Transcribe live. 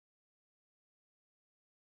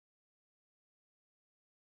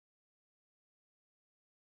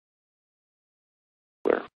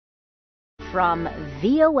From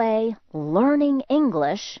VOA Learning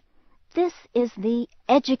English, this is the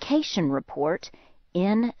Education Report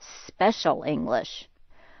in Special English.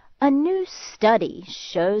 A new study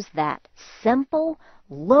shows that simple,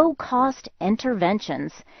 low-cost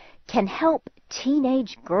interventions can help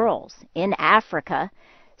teenage girls in Africa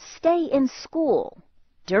stay in school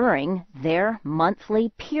during their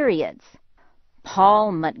monthly periods.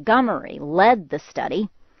 Paul Montgomery led the study.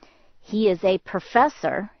 He is a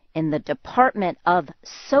professor in the Department of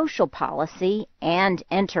Social Policy and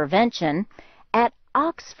Intervention at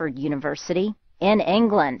Oxford University in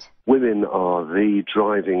England. Women are the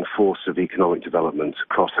driving force of economic development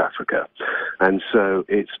across Africa, and so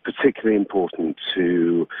it's particularly important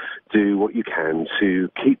to do what you can to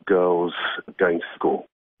keep girls going to school.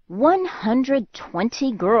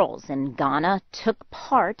 120 girls in Ghana took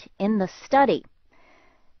part in the study.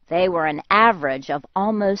 They were an average of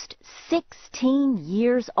almost 16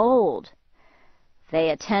 years old. They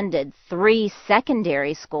attended 3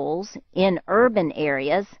 secondary schools in urban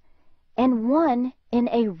areas and 1 in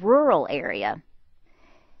a rural area.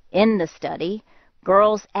 In the study,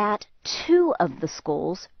 girls at 2 of the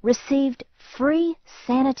schools received free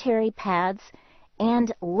sanitary pads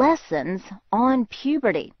and lessons on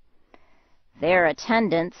puberty. Their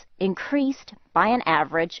attendance increased by an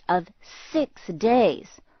average of 6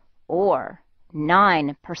 days, or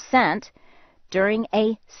 9%, during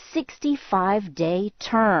a 65-day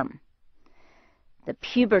term. The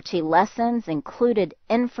puberty lessons included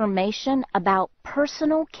information about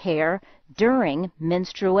personal care during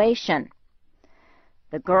menstruation.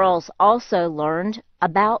 The girls also learned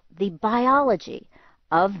about the biology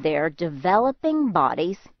of their developing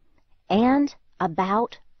bodies and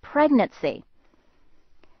about pregnancy.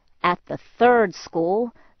 At the 3rd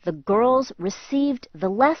school, the girls received the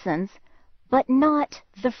lessons, but not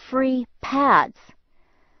the free pads.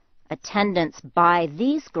 Attendance by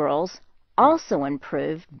these girls also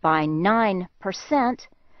improved by 9%,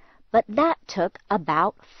 but that took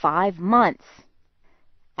about 5 months.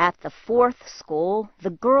 At the 4th school, the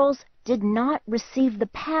girls did not receive the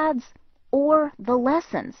pads or the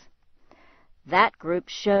lessons. That group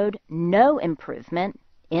showed no improvement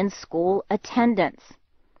in school attendance.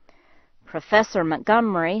 Professor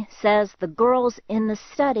Montgomery says the girls in the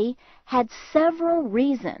study had several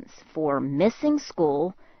reasons for missing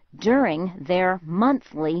school during their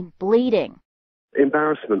monthly bleeding.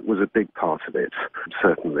 Embarrassment was a big part of it,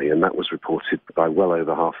 certainly, and that was reported by well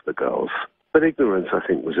over half of the girls. But ignorance, I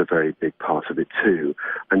think, was a very big part of it too,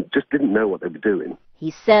 and just didn't know what they were doing.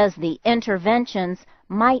 He says the interventions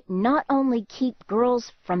might not only keep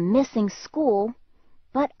girls from missing school,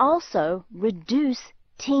 but also reduce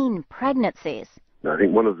teen pregnancies. I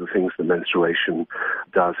think one of the things that menstruation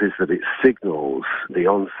does is that it signals the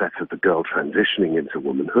onset of the girl transitioning into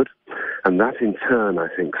womanhood, and that in turn, I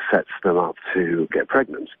think, sets them up to get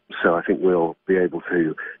pregnant. So I think we'll be able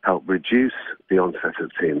to help reduce the onset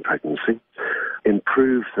of teen pregnancy,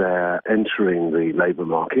 improve their entering the labour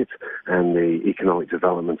market and the economic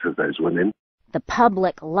development of those women. The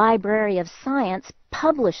Public Library of Science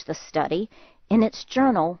published the study in its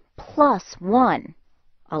journal PLOS ONE.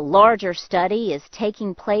 A larger study is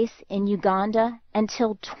taking place in Uganda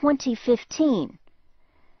until 2015.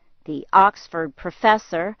 The Oxford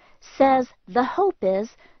professor says the hope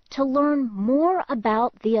is to learn more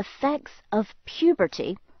about the effects of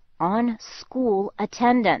puberty on school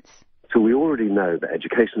attendance. So we already know that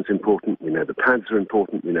education is important, we know that pads are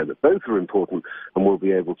important, we know that both are important, and we'll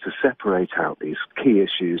be able to separate out these key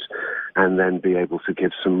issues and then be able to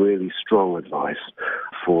give some really strong advice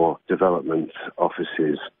for development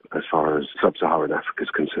offices as far as sub-Saharan Africa is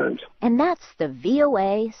concerned. And that's the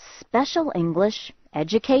VOA Special English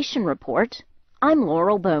Education Report. I'm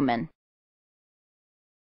Laurel Bowman.